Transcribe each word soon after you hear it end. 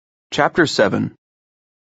Chapter 7.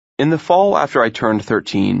 In the fall after I turned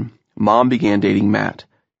 13, Mom began dating Matt,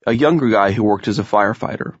 a younger guy who worked as a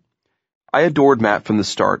firefighter. I adored Matt from the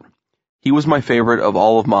start. He was my favorite of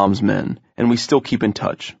all of Mom's men, and we still keep in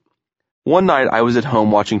touch. One night I was at home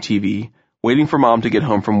watching TV, waiting for Mom to get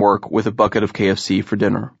home from work with a bucket of KFC for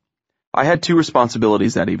dinner. I had two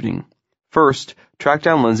responsibilities that evening. First, track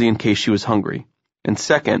down Lindsay in case she was hungry, and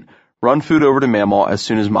second, run food over to Mamaw as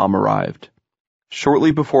soon as Mom arrived.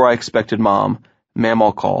 Shortly before I expected Mom,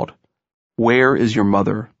 Mamaw called. "Where is your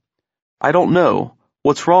mother?" "I don't know.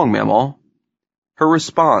 What's wrong, Mamaw?" Her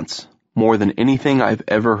response, more than anything I've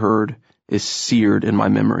ever heard, is seared in my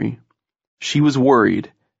memory. She was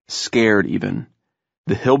worried, scared even.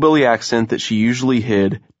 The hillbilly accent that she usually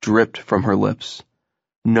hid dripped from her lips.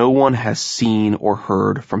 No one has seen or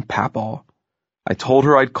heard from Papaw. I told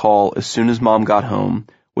her I'd call as soon as Mom got home,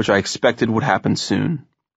 which I expected would happen soon.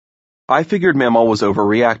 I figured Mamaw was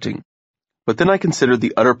overreacting, but then I considered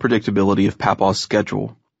the utter predictability of Papaw's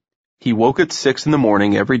schedule. He woke at 6 in the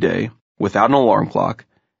morning every day, without an alarm clock,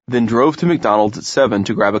 then drove to McDonald's at 7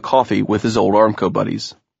 to grab a coffee with his old Armco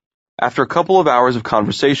buddies. After a couple of hours of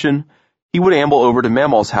conversation, he would amble over to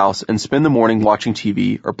Mamaw's house and spend the morning watching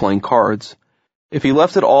TV or playing cards. If he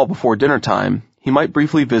left at all before dinner time, he might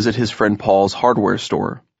briefly visit his friend Paul's hardware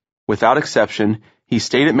store. Without exception, he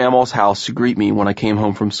stayed at Mamaw's house to greet me when I came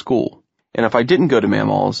home from school. And if I didn't go to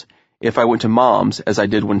Mamaw's, if I went to Mom's, as I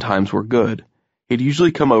did when times were good, he'd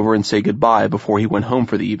usually come over and say goodbye before he went home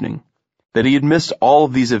for the evening. That he had missed all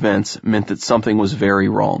of these events meant that something was very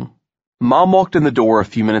wrong. Mom walked in the door a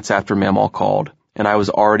few minutes after Mamaw called, and I was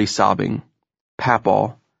already sobbing.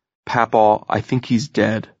 Papaw, I think he's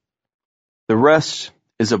dead." The rest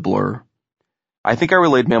is a blur. I think I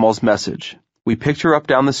relayed Mamaw's message. We picked her up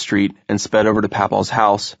down the street and sped over to Papaw's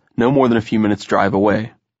house, no more than a few minutes' drive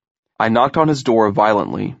away. I knocked on his door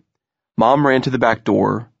violently. Mom ran to the back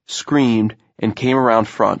door, screamed, and came around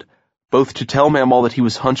front, both to tell Mamaw that he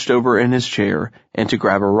was hunched over in his chair and to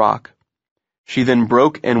grab a rock. She then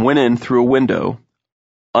broke and went in through a window,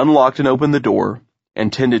 unlocked and opened the door,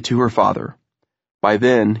 and tended to her father. By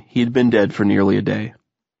then, he had been dead for nearly a day.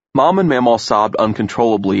 Mom and Mamaw sobbed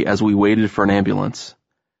uncontrollably as we waited for an ambulance.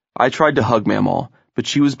 I tried to hug Mamaw, but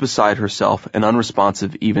she was beside herself and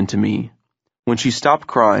unresponsive even to me. When she stopped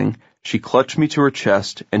crying, she clutched me to her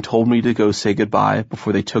chest and told me to go say goodbye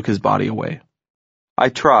before they took his body away. I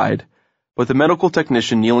tried, but the medical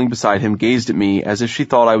technician kneeling beside him gazed at me as if she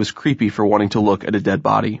thought I was creepy for wanting to look at a dead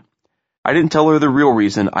body. I didn't tell her the real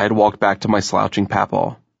reason I had walked back to my slouching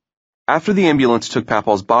Papaw. After the ambulance took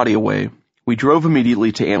Papaw's body away, we drove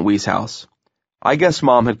immediately to Aunt Wee's house. I guess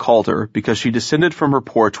Mom had called her because she descended from her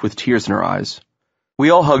porch with tears in her eyes. We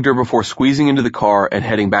all hugged her before squeezing into the car and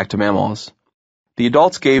heading back to Mamaw's. The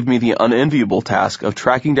adults gave me the unenviable task of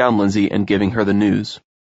tracking down Lindsay and giving her the news.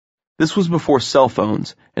 This was before cell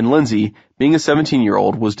phones, and Lindsay, being a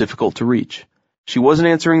 17-year-old, was difficult to reach. She wasn't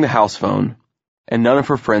answering the house phone, and none of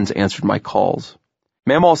her friends answered my calls.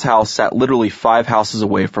 Mamaw's house sat literally 5 houses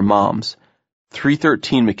away from Mom's,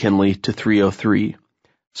 313 McKinley to 303,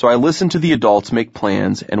 so I listened to the adults make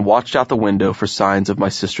plans and watched out the window for signs of my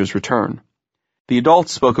sister's return. The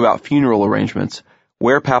adults spoke about funeral arrangements,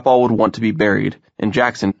 where Papaw would want to be buried, in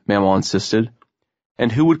Janssen, Mamaw insisted,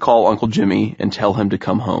 and who would call Uncle Jimmy and tell him to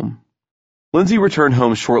come home. Lindsay returned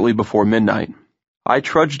home shortly before midnight. I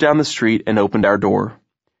trudged down the street and opened our door.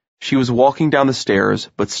 She was walking down the stairs,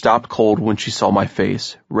 but stopped cold when she saw my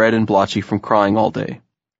face, red and blotchy from crying all day.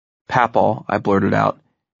 "Papaw," I blurted out,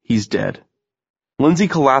 "he's dead." Lindsay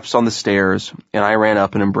collapsed on the stairs, and I ran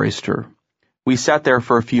up and embraced her. We sat there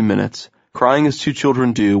for a few minutes, crying as two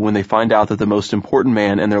children do when they find out that the most important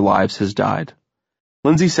man in their lives has died.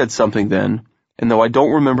 Lindsay said something then, and though I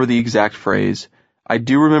don't remember the exact phrase, I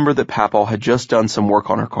do remember that Papaw had just done some work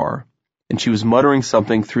on her car, and she was muttering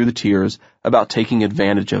something through the tears about taking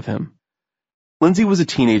advantage of him. Lindsay was a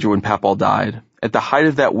teenager when Papaw died, at the height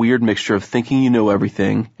of that weird mixture of thinking you know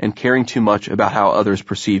everything and caring too much about how others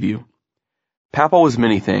perceive you. Papaw was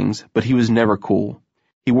many things, but he was never cool.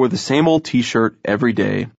 He wore the same old t-shirt every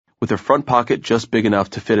day, with a front pocket just big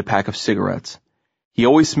enough to fit a pack of cigarettes. He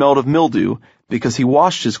always smelled of mildew because he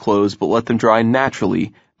washed his clothes but let them dry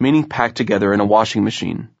naturally, meaning packed together in a washing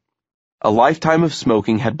machine. A lifetime of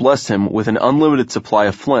smoking had blessed him with an unlimited supply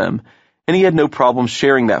of phlegm, and he had no problem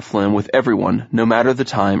sharing that phlegm with everyone, no matter the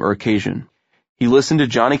time or occasion. He listened to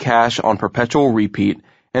Johnny Cash on perpetual repeat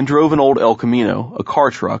and drove an old El Camino, a car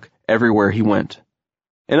truck, everywhere he went.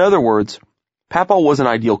 In other words, Papaw was an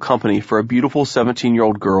ideal company for a beautiful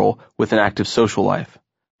 17-year-old girl with an active social life.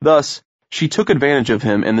 Thus, she took advantage of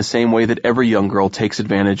him in the same way that every young girl takes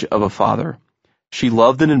advantage of a father. She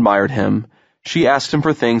loved and admired him. She asked him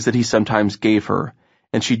for things that he sometimes gave her,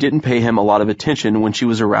 and she didn't pay him a lot of attention when she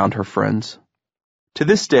was around her friends. To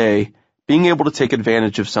this day, being able to take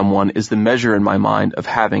advantage of someone is the measure in my mind of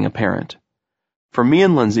having a parent. For me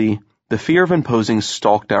and Lindsay, the fear of imposing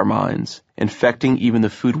stalked our minds, infecting even the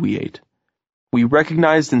food we ate. We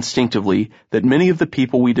recognized instinctively that many of the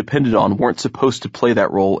people we depended on weren't supposed to play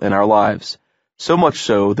that role in our lives, so much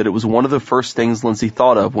so that it was one of the first things Lindsay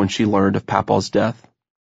thought of when she learned of Papaw's death.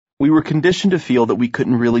 We were conditioned to feel that we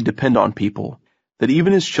couldn't really depend on people, that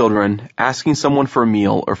even as children, asking someone for a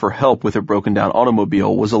meal or for help with a broken-down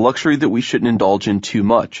automobile was a luxury that we shouldn't indulge in too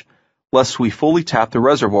much, lest we fully tap the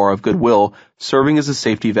reservoir of goodwill serving as a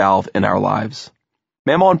safety valve in our lives.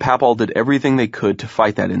 Mama and Papaw did everything they could to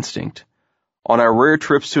fight that instinct. On our rare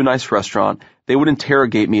trips to a nice restaurant, they would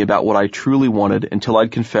interrogate me about what I truly wanted until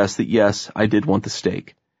I'd confess that yes, I did want the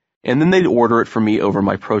steak. And then they'd order it for me over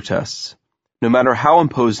my protests. No matter how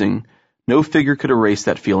imposing, no figure could erase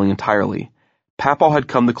that feeling entirely. Papaw had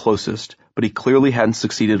come the closest, but he clearly hadn't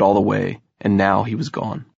succeeded all the way, and now he was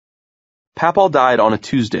gone. Papaw died on a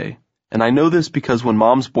Tuesday, and I know this because when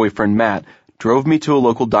Mom's boyfriend Matt drove me to a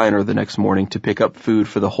local diner the next morning to pick up food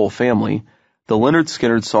for the whole family, the Lynyrd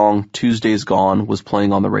Skynyrd song Tuesday's Gone was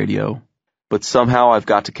playing on the radio. But somehow I've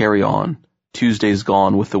got to carry on. Tuesday's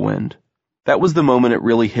gone with the wind. That was the moment it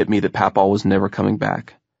really hit me that Papaw was never coming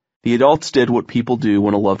back. The adults did what people do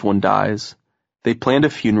when a loved one dies. They planned a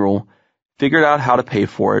funeral, figured out how to pay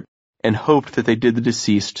for it, and hoped that they did the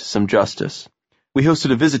deceased some justice. We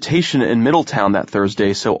hosted a visitation in Middletown that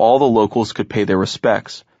Thursday so all the locals could pay their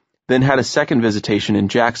respects, then had a second visitation in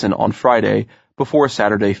Jackson on Friday before a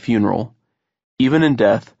Saturday funeral. Even in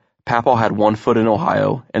death, Papaw had one foot in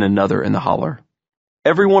Ohio and another in the holler.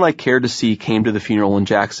 Everyone I cared to see came to the funeral in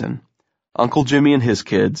Jackson. Uncle Jimmy and his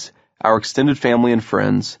kids, our extended family and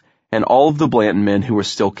friends, and all of the Blanton men who were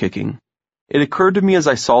still kicking. It occurred to me as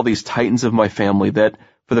I saw these titans of my family that,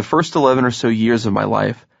 for the first 11 or so years of my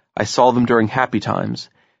life, I saw them during happy times,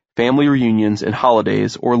 family reunions and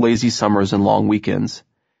holidays or lazy summers and long weekends.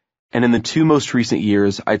 And in the 2 most recent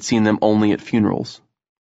years, I'd seen them only at funerals.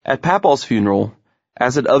 At Papaw's funeral,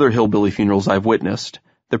 as at other hillbilly funerals I've witnessed,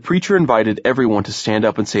 the preacher invited everyone to stand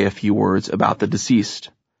up and say a few words about the deceased.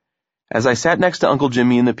 As I sat next to Uncle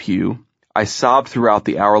Jimmy in the pew, I sobbed throughout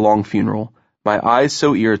the hour-long funeral, my eyes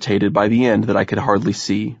so irritated by the end that I could hardly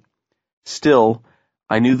see. Still,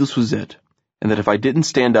 I knew this was it, and that if I didn't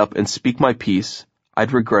stand up and speak my piece,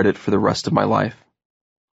 I'd regret it for the rest of my life.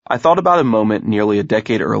 I thought about a moment nearly a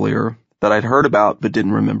decade earlier that I'd heard about but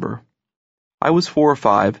didn't remember. I was 4 or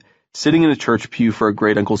 5, sitting in a church pew for a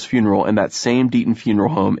great-uncle's funeral in that same Deaton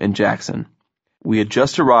funeral home in Jackson. We had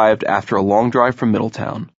just arrived after a long drive from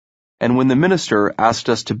Middletown, and when the minister asked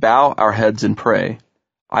us to bow our heads and pray,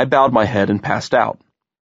 I bowed my head and passed out.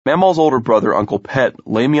 Mamaw's older brother, Uncle Pet,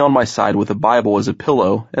 lay me on my side with a Bible as a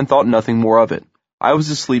pillow and thought nothing more of it. I was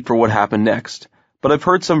asleep for what happened next, but I've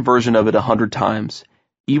heard some version of it 100 times.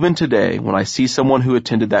 Even today, when I see someone who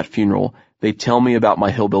attended that funeral, they tell me about my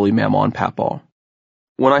hillbilly Mamaw and Papaw.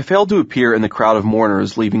 When I failed to appear in the crowd of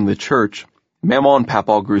mourners leaving the church, Mamaw and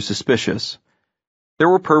Papaw grew suspicious. There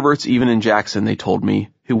were perverts even in Jackson, they told me,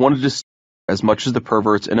 who wanted to as much as the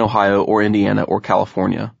perverts in Ohio or Indiana or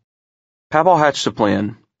California. Papaw hatched a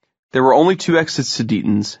plan. There were only 2 exits to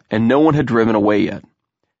Deaton's, and no one had driven away yet.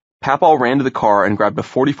 Papaw ran to the car and grabbed a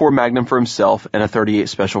 .44 Magnum for himself and a .38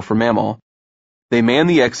 Special for Mamaw. They manned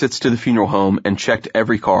the exits to the funeral home and checked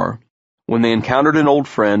every car. When they encountered an old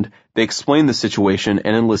friend, they explained the situation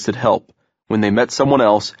and enlisted help. When they met someone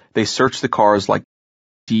else, they searched the cars like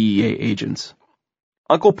DEA agents.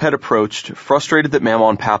 Uncle Pet approached, frustrated that Mamaw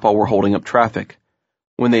and Papaw were holding up traffic.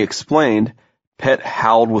 When they explained, Pet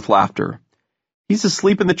howled with laughter. "He's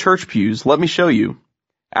asleep in the church pews, let me show you."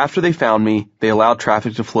 After they found me, they allowed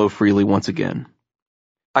traffic to flow freely once again.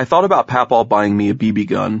 I thought about Papaw buying me a BB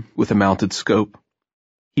gun with a mounted scope.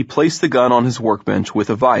 He placed the gun on his workbench with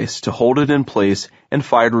a vise to hold it in place and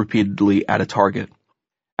fired repeatedly at a target.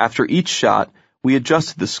 After each shot, we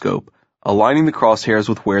adjusted the scope, aligning the crosshairs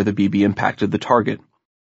with where the BB impacted the target.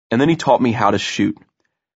 And then he taught me how to shoot,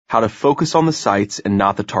 how to focus on the sights and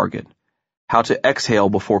not the target, how to exhale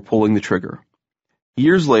before pulling the trigger.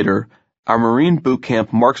 Years later, our Marine boot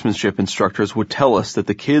camp marksmanship instructors would tell us that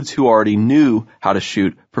the kids who already knew how to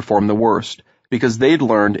shoot performed the worst, because they'd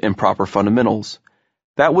learned improper fundamentals.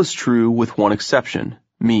 That was true with one exception,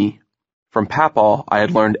 me. From Papaw, I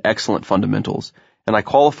had learned excellent fundamentals, and I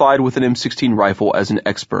qualified with an M16 rifle as an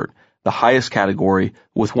expert, the highest category,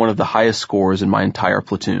 with one of the highest scores in my entire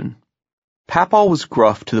platoon. Papaw was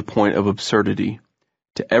gruff to the point of absurdity.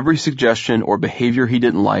 To every suggestion or behavior he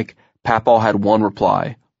didn't like, Papaw had one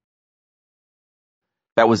reply.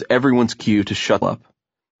 That was everyone's cue to shut up.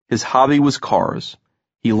 His hobby was cars.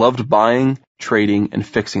 He loved buying, trading, and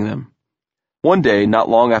fixing them. One day, not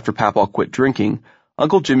long after Papaw quit drinking,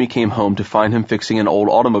 Uncle Jimmy came home to find him fixing an old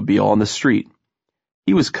automobile on the street.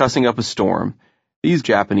 He was cussing up a storm. These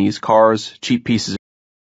Japanese cars, cheap pieces of...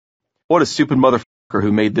 What a stupid motherfucker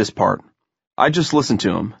who made this part. I just listened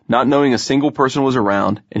to him, not knowing a single person was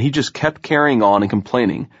around, and he just kept carrying on and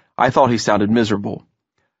complaining. I thought he sounded miserable.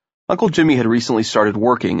 Uncle Jimmy had recently started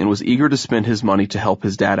working and was eager to spend his money to help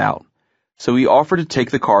his dad out, so he offered to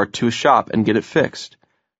take the car to a shop and get it fixed.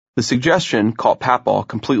 The suggestion caught Papaw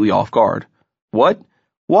completely off guard. What?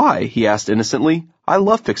 Why? He asked innocently. I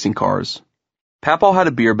love fixing cars. Papaw had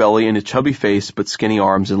a beer belly and a chubby face but skinny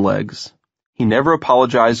arms and legs. He never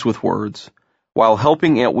apologized with words. While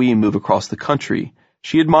helping Aunt Wee move across the country,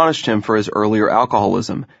 she admonished him for his earlier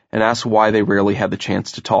alcoholism and asked why they rarely had the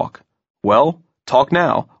chance to talk. Well, talk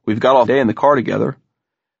now. We've got all day in the car together.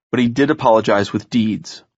 But he did apologize with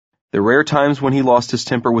deeds. The rare times when he lost his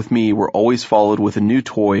temper with me were always followed with a new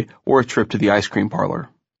toy or a trip to the ice cream parlor.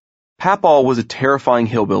 Papaw was a terrifying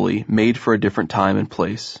hillbilly made for a different time and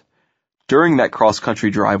place. During that cross-country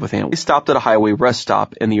drive with Aunt Wee, they stopped at a highway rest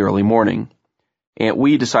stop in the early morning. Aunt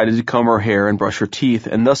Wee decided to comb her hair and brush her teeth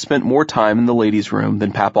and thus spent more time in the ladies' room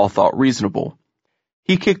than Papaw thought reasonable.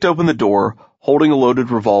 He kicked open the door, holding a loaded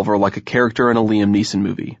revolver like a character in a Liam Neeson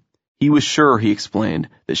movie. He was sure, he explained,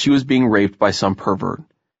 that she was being raped by some pervert.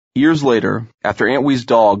 Years later, after Aunt Wee's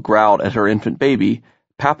dog growled at her infant baby,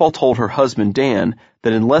 Papaw told her husband Dan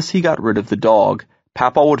that unless he got rid of the dog,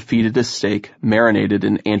 Papaw would feed it a steak marinated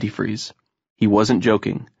in antifreeze. He wasn't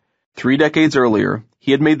joking. 3 decades earlier,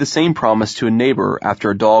 he had made the same promise to a neighbor after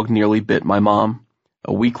a dog nearly bit my mom.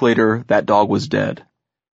 A week later, that dog was dead.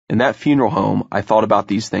 In that funeral home, I thought about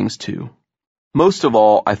these things too. Most of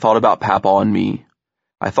all, I thought about Papaw and me.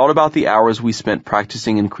 I thought about the hours we spent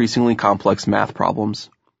practicing increasingly complex math problems.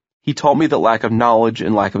 He taught me that lack of knowledge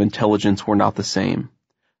and lack of intelligence were not the same.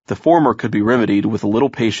 The former could be remedied with a little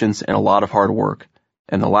patience and a lot of hard work.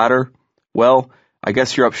 And the latter, well, I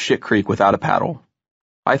guess you're up shit creek without a paddle.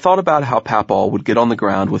 I thought about how Papaw would get on the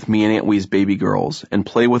ground with me and Aunt Wee's baby girls and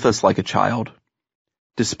play with us like a child.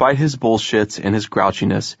 Despite his bullshits and his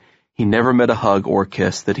grouchiness, he never met a hug or a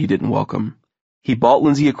kiss that he didn't welcome. He bought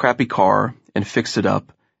Lindsay a crappy car and fixed it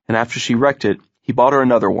up, and after she wrecked it, he bought her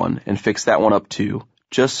another one and fixed that one up too,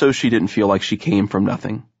 just so she didn't feel like she came from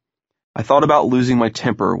nothing. I thought about losing my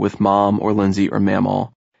temper with Mom or Lindsay or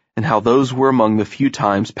Mamaw, and how those were among the few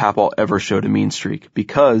times Papaw ever showed a mean streak,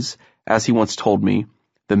 because, as he once told me,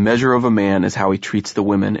 the measure of a man is how he treats the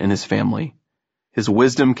women in his family. His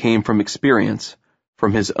wisdom came from experience,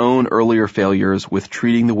 from his own earlier failures with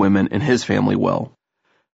treating the women in his family well.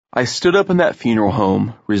 I stood up in that funeral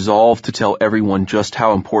home, resolved to tell everyone just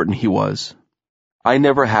how important he was. I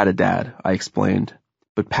never had a dad, I explained,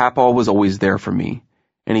 but Papaw was always there for me,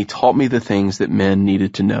 and he taught me the things that men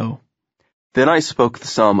needed to know. Then I spoke the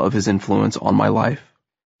sum of his influence on my life.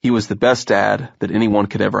 He was the best dad that anyone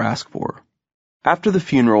could ever ask for. After the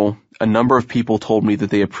funeral, a number of people told me that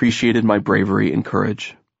they appreciated my bravery and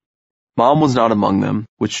courage. Mom was not among them,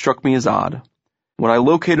 which struck me as odd. When I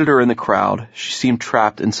located her in the crowd, she seemed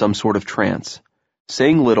trapped in some sort of trance,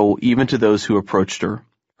 saying little even to those who approached her,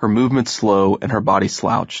 her movements slow and her body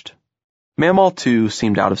slouched. Mamaw, too,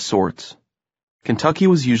 seemed out of sorts. Kentucky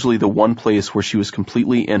was usually the one place where she was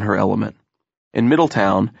completely in her element. In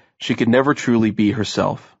Middletown, she could never truly be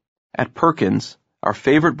herself. At Perkins, our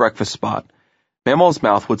favorite breakfast spot, Mamaw's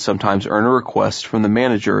mouth would sometimes earn a request from the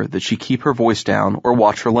manager that she keep her voice down or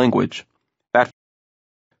watch her language. That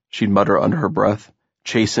she'd mutter under her breath,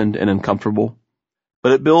 chastened and uncomfortable.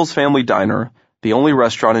 But at Bill's Family Diner, the only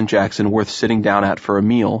restaurant in Jackson worth sitting down at for a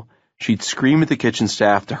meal, she'd scream at the kitchen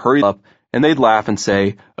staff to hurry up, and they'd laugh and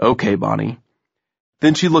say, "Okay, Bonnie."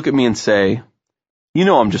 Then she'd look at me and say, "You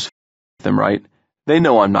know I'm just with them, right? They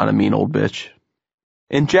know I'm not a mean old bitch."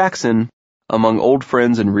 In Jackson, among old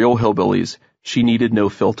friends and real hillbillies, she needed no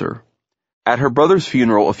filter. At her brother's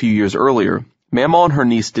funeral a few years earlier, Mamaw and her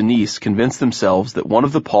niece Denise convinced themselves that one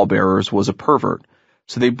of the pallbearers was a pervert,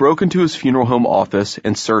 so they broke into his funeral home office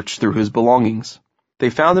and searched through his belongings.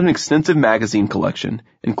 They found an extensive magazine collection,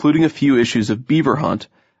 including a few issues of Beaver Hunt,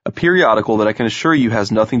 a periodical that I can assure you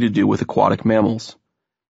has nothing to do with aquatic mammals.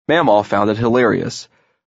 Mamaw found it hilarious.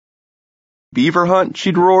 "Beaver Hunt?"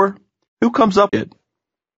 she'd roar. "Who comes up with it?"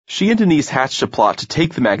 She and Denise hatched a plot to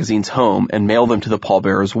take the magazines home and mail them to the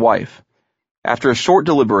pallbearer's wife. After a short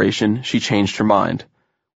deliberation, she changed her mind.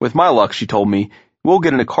 "With my luck," she told me, "we'll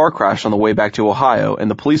get in a car crash on the way back to Ohio,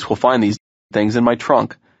 and the police will find these things in my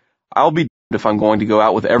trunk. I'll be if I'm going to go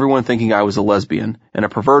out with everyone thinking I was a lesbian, and a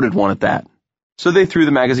perverted one at that. So they threw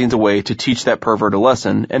the magazines away to teach that pervert a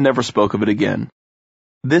lesson and never spoke of it again.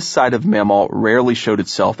 This side of Mamaw rarely showed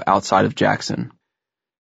itself outside of Jackson.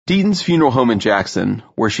 Deaton's funeral home in Jackson,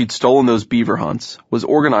 where she'd stolen those beaver hunts, was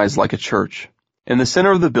organized like a church. In the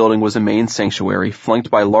center of the building was a main sanctuary flanked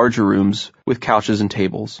by larger rooms with couches and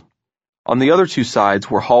tables. On the other two sides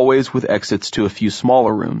were hallways with exits to a few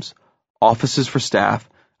smaller rooms, offices for staff,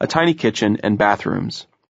 a tiny kitchen, and bathrooms.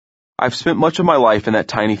 I've spent much of my life in that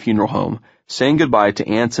tiny funeral home, saying goodbye to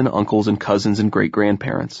aunts and uncles and cousins and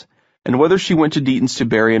great-grandparents. And whether she went to Deaton's to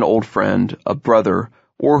bury an old friend, a brother,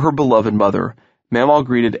 or her beloved mother, Mamaw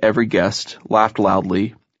greeted every guest, laughed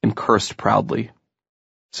loudly, and cursed proudly.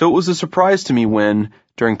 So it was a surprise to me when,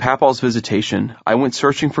 during Papaw's visitation, I went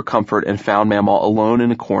searching for comfort and found Mamaw alone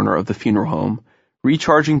in a corner of the funeral home,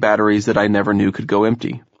 recharging batteries that I never knew could go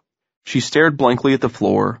empty. She stared blankly at the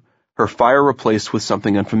floor, her fire replaced with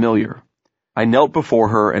something unfamiliar. I knelt before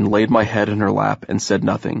her and laid my head in her lap and said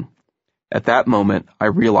nothing. At that moment, I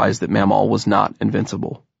realized that Mamaw was not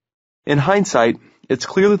invincible. In hindsight, it's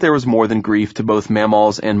clear that there was more than grief to both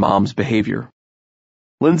Mamaw's and Mom's behavior.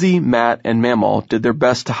 Lindsay, Matt, and Mamaw did their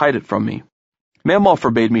best to hide it from me. Mamaw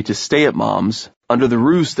forbade me to stay at Mom's, under the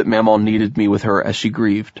ruse that Mamaw needed me with her as she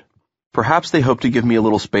grieved. Perhaps they hoped to give me a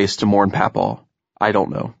little space to mourn Papaw. I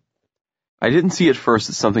don't know. I didn't see at first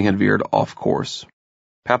that something had veered off course.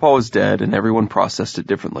 Papaw was dead, and everyone processed it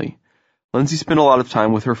differently. Lindsay spent a lot of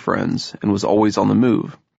time with her friends and was always on the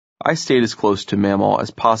move. I stayed as close to Mamaw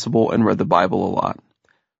as possible and read the Bible a lot.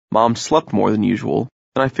 Mom slept more than usual,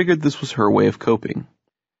 and I figured this was her way of coping.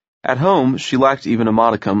 At home, she lacked even a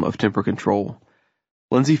modicum of temper control.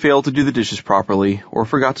 Lindsay failed to do the dishes properly or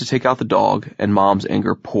forgot to take out the dog, and Mom's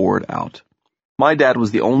anger poured out. My dad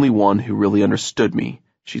was the only one who really understood me,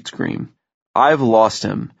 she'd scream. I've lost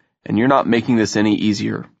him, and you're not making this any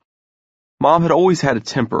easier. Mom had always had a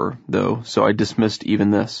temper, though, so I dismissed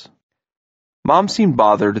even this. Mom seemed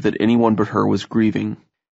bothered that anyone but her was grieving.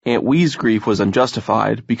 Aunt Wee's grief was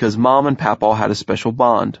unjustified because Mom and Papaw had a special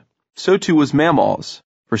bond. So too was Mamaw's,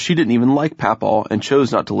 for she didn't even like Papaw and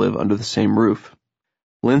chose not to live under the same roof.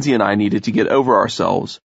 Lindsay and I needed to get over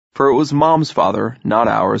ourselves, for it was Mom's father, not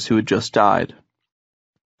ours, who had just died.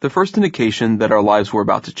 The first indication that our lives were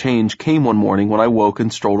about to change came one morning when I woke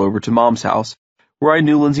and strolled over to Mom's house, where I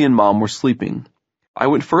knew Lindsay and Mom were sleeping. I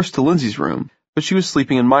went first to Lindsay's room, but she was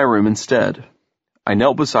sleeping in my room instead. I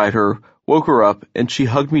knelt beside her, woke her up, and she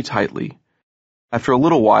hugged me tightly. After a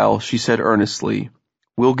little while, she said earnestly,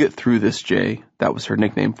 "We'll get through this, Jay." That was her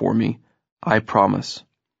nickname for me. I promise.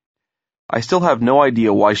 I still have no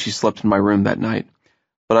idea why she slept in my room that night,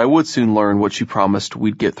 but I would soon learn what she promised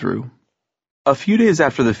we'd get through. A few days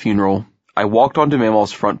after the funeral, I walked onto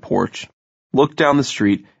Mamaw's front porch, looked down the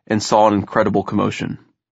street, and saw an incredible commotion.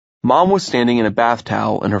 Mom was standing in a bath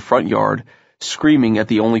towel in her front yard, screaming at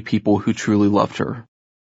the only people who truly loved her.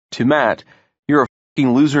 To Matt, "You're a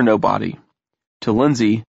fucking loser nobody." To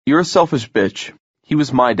Lindsay, "You're a selfish bitch. He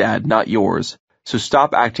was my dad, not yours, so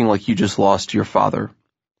stop acting like you just lost your father."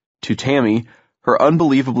 To Tammy, her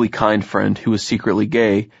unbelievably kind friend who was secretly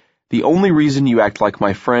gay, "The only reason you act like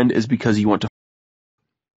my friend is because you want to."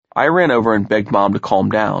 I ran over and begged Mom to calm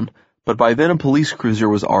down, but by then a police cruiser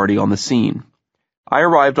was already on the scene. I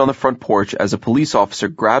arrived on the front porch as a police officer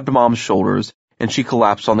grabbed Mom's shoulders and she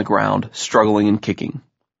collapsed on the ground, struggling and kicking.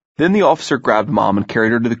 Then the officer grabbed Mom and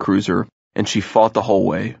carried her to the cruiser, and she fought the whole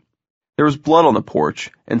way. There was blood on the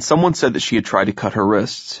porch, and someone said that she had tried to cut her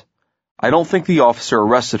wrists. I don't think the officer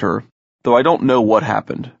arrested her, though I don't know what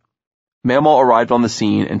happened. Mamaw arrived on the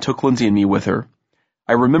scene and took Lindsay and me with her.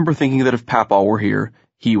 I remember thinking that if Papaw were here,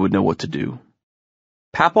 he would know what to do.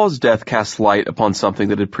 Papaw's death cast light upon something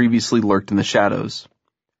that had previously lurked in the shadows.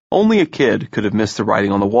 Only a kid could have missed the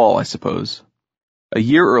writing on the wall, I suppose. A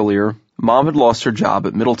year earlier, Mom had lost her job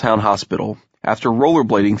at Middletown Hospital after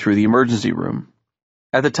rollerblading through the emergency room.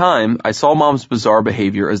 At the time, I saw Mom's bizarre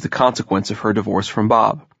behavior as the consequence of her divorce from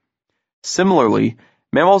Bob. Similarly,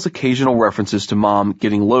 Mamaw's occasional references to Mom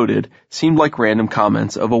getting loaded seemed like random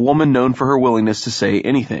comments of a woman known for her willingness to say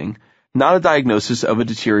anything, not a diagnosis of a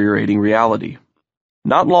deteriorating reality.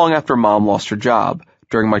 Not long after Mom lost her job,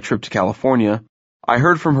 during my trip to California, I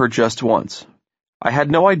heard from her just once. I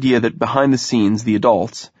had no idea that behind the scenes the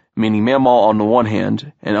adults, meaning Mamaw on the one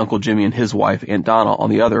hand and Uncle Jimmy and his wife, Aunt Donna, on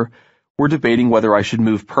the other, were debating whether I should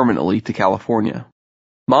move permanently to California.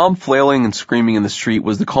 Mom flailing and screaming in the street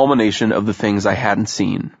was the culmination of the things I hadn't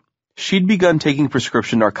seen. She'd begun taking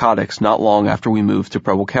prescription narcotics not long after we moved to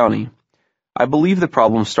Preble County. I believe the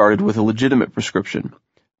problem started with a legitimate prescription,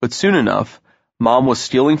 but soon enough, Mom was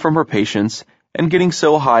stealing from her patients and getting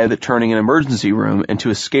so high that turning an emergency room into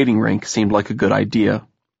a skating rink seemed like a good idea.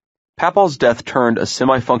 Papaw's death turned a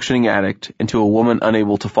semi-functioning addict into a woman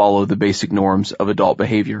unable to follow the basic norms of adult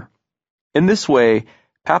behavior. In this way,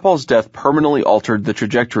 Papaw's death permanently altered the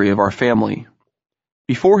trajectory of our family.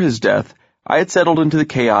 Before his death, I had settled into the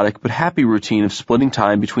chaotic but happy routine of splitting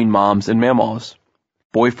time between moms and mamaws.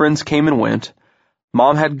 Boyfriends came and went.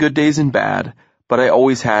 Mom had good days and bad, but I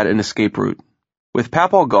always had an escape route. With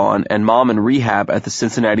Papaw gone and Mom in rehab at the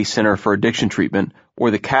Cincinnati Center for Addiction Treatment, or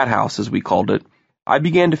the Cat House as we called it, I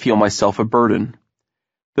began to feel myself a burden.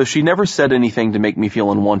 Though she never said anything to make me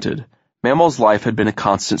feel unwanted, Mamaw's life had been a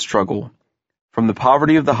constant struggle. From the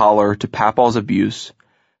poverty of the holler to Papaw's abuse,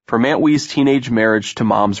 from Aunt Wee's teenage marriage to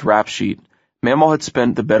Mom's rap sheet, Mamaw had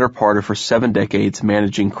spent the better part of her 7 decades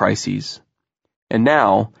managing crises. And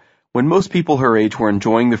now, when most people her age were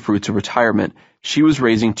enjoying the fruits of retirement, she was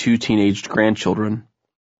raising 2 teenaged grandchildren.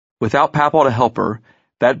 Without Papaw to help her,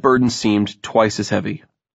 that burden seemed twice as heavy.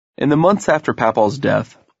 In the months after Papaw's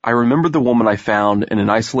death, I remembered the woman I found in an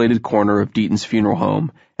isolated corner of Deaton's funeral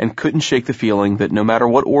home and couldn't shake the feeling that no matter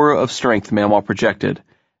what aura of strength Mamaw projected,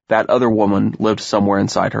 that other woman lived somewhere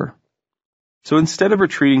inside her. So instead of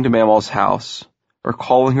retreating to Mamaw's house, or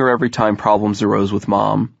calling her every time problems arose with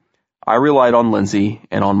Mom, I relied on Lindsay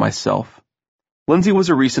and on myself. Lindsay was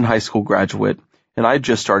a recent high school graduate, and I had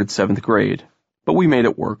just started 7th grade, but we made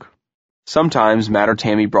it work. Sometimes Matt or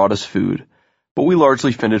Tammy brought us food, but we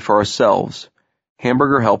largely fended for ourselves.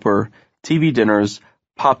 Hamburger helper, TV dinners,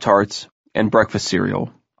 Pop-Tarts, and breakfast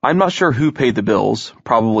cereal. I'm not sure who paid the bills,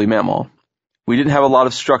 probably Mamaw. We didn't have a lot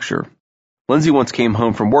of structure. Lindsay once came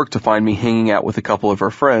home from work to find me hanging out with a couple of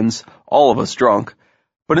her friends, all of us drunk,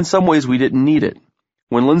 but in some ways we didn't need it.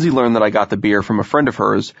 When Lindsay learned that I got the beer from a friend of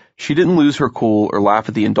hers, she didn't lose her cool or laugh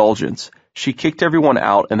at the indulgence. She kicked everyone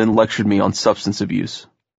out and then lectured me on substance abuse.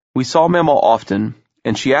 We saw Mamaw often,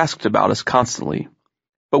 and she asked about us constantly.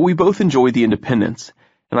 But we both enjoyed the independence,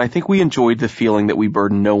 and I think we enjoyed the feeling that we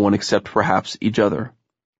burdened no one except perhaps each other.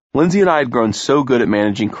 Lindsay and I had grown so good at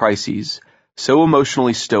managing crises, so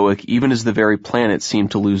emotionally stoic even as the very planet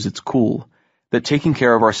seemed to lose its cool, that taking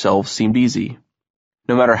care of ourselves seemed easy.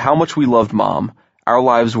 No matter how much we loved Mom, our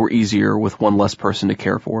lives were easier with one less person to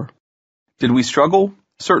care for. Did we struggle?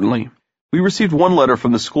 Certainly. We received one letter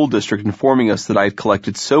from the school district informing us that I had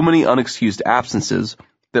collected so many unexcused absences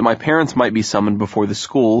that my parents might be summoned before the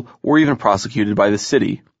school or even prosecuted by the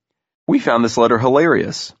city. We found this letter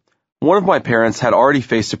hilarious. One of my parents had already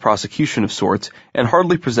faced a prosecution of sorts and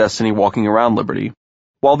hardly possessed any walking around liberty,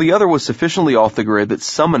 while the other was sufficiently off the grid that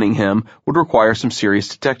summoning him would require some serious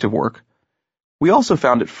detective work. We also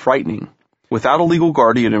found it frightening. Without a legal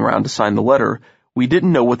guardian around to sign the letter, we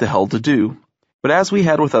didn't know what the hell to do. But as we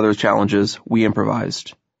had with other challenges, we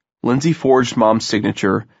improvised. Lindsay forged Mom's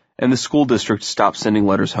signature, and the school district stopped sending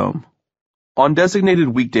letters home. On designated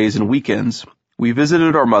weekdays and weekends, we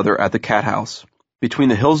visited our mother at the Cat House. Between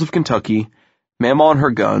the hills of Kentucky, Mamaw and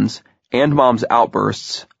her guns, and Mom's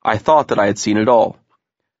outbursts, I thought that I had seen it all.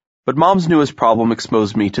 But Mom's newest problem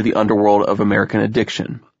exposed me to the underworld of American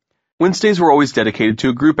addiction. Wednesdays were always dedicated to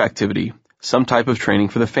a group activity, some type of training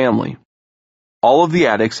for the family. All of the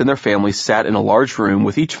addicts and their families sat in a large room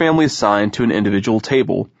with each family assigned to an individual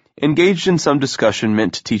table, engaged in some discussion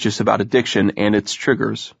meant to teach us about addiction and its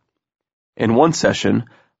triggers. In one session,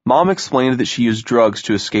 Mom explained that she used drugs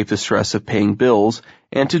to escape the stress of paying bills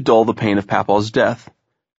and to dull the pain of Papaw's death.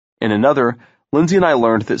 In another, Lindsay and I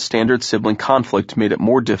learned that standard sibling conflict made it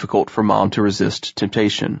more difficult for Mom to resist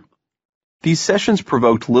temptation. These sessions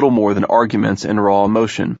provoked little more than arguments and raw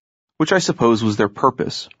emotion, which I suppose was their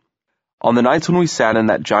purpose. On the nights when we sat in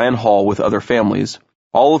that giant hall with other families,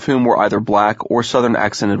 all of whom were either black or southern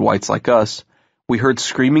accented whites like us, we heard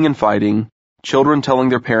screaming and fighting, children telling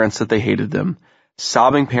their parents that they hated them,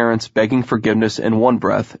 sobbing parents begging forgiveness in one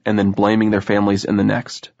breath and then blaming their families in the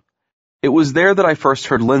next. It was there that I first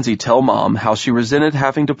heard Lindsay tell Mom how she resented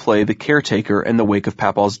having to play the caretaker in the wake of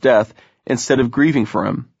Papaw's death instead of grieving for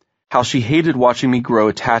him, how she hated watching me grow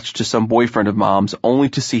attached to some boyfriend of Mom's only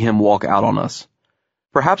to see him walk out on us.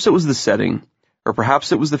 Perhaps it was the setting, or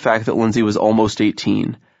perhaps it was the fact that Lindsay was almost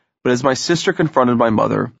 18, but as my sister confronted my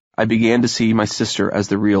mother, I began to see my sister as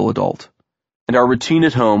the real adult, and our routine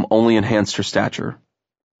at home only enhanced her stature.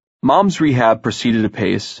 Mom's rehab proceeded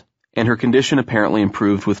apace, and her condition apparently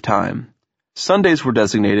improved with time. Sundays were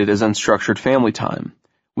designated as unstructured family time.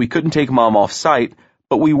 We couldn't take Mom off site,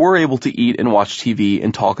 but we were able to eat and watch TV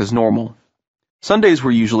and talk as normal. Sundays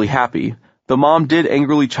were usually happy, though Mom did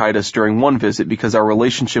angrily chide us during one visit because our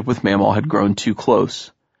relationship with Mamaw had grown too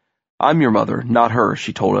close. "I'm your mother, not her,"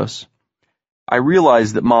 she told us. I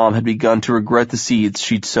realized that Mom had begun to regret the seeds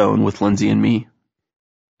she'd sown with Lindsay and me.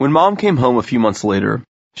 When Mom came home a few months later,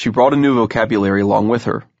 she brought a new vocabulary along with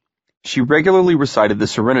her. She regularly recited the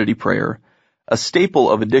Serenity Prayer, a staple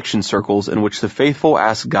of addiction circles in which the faithful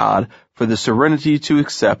ask God for the serenity to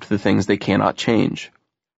accept the things they cannot change.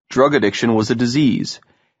 Drug addiction was a disease,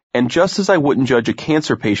 and just as I wouldn't judge a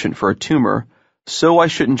cancer patient for a tumor, so I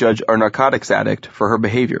shouldn't judge a narcotics addict for her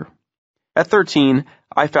behavior. At 13,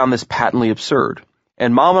 I found this patently absurd,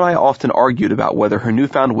 and Mom and I often argued about whether her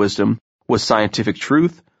newfound wisdom was scientific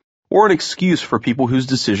truth or an excuse for people whose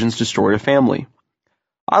decisions destroyed a family.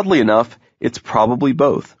 Oddly enough, it's probably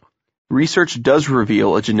both. Research does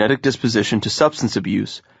reveal a genetic disposition to substance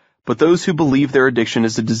abuse, but those who believe their addiction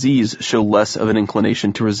is a disease show less of an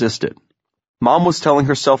inclination to resist it. Mom was telling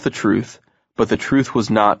herself the truth, but the truth was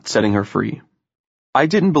not setting her free. I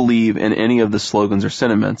didn't believe in any of the slogans or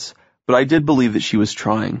sentiments, but I did believe that she was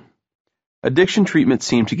trying. Addiction treatment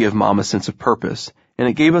seemed to give Mom a sense of purpose, and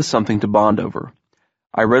it gave us something to bond over.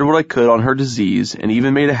 I read what I could on her disease and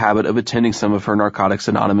even made a habit of attending some of her Narcotics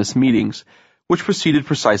Anonymous meetings, which proceeded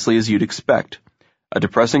precisely as you'd expect. A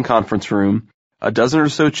depressing conference room, a dozen or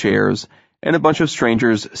so chairs, and a bunch of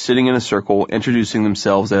strangers sitting in a circle introducing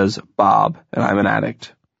themselves as Bob and I'm an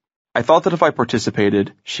addict. I thought that if I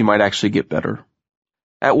participated, she might actually get better.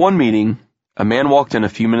 At one meeting, a man walked in a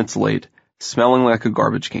few minutes late, smelling like a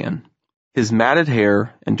garbage can. His matted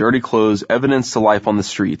hair and dirty clothes evidenced the life on the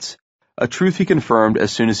streets, a truth he confirmed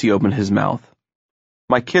as soon as he opened his mouth.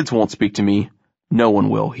 My kids won't speak to me. No one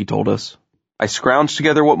will, he told us. I scrounge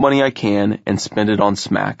together what money I can and spend it on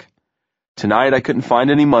smack. Tonight I couldn't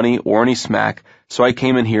find any money or any smack, so I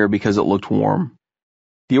came in here because it looked warm.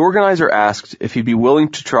 The organizer asked if he'd be willing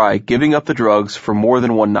to try giving up the drugs for more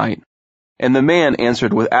than one night, and the man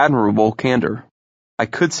answered with admirable candor. I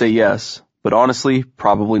could say yes, but honestly,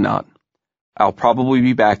 probably not. I'll probably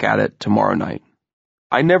be back at it tomorrow night.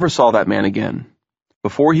 I never saw that man again.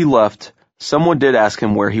 Before he left, someone did ask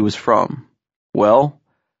him where he was from. Well,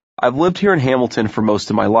 I've lived here in Hamilton for most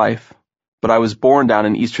of my life, but I was born down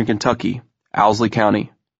in eastern Kentucky, Owsley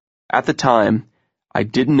County. At the time, I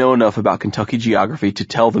didn't know enough about Kentucky geography to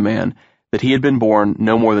tell the man that he had been born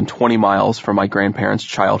no more than 20 miles from my grandparents'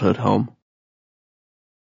 childhood home.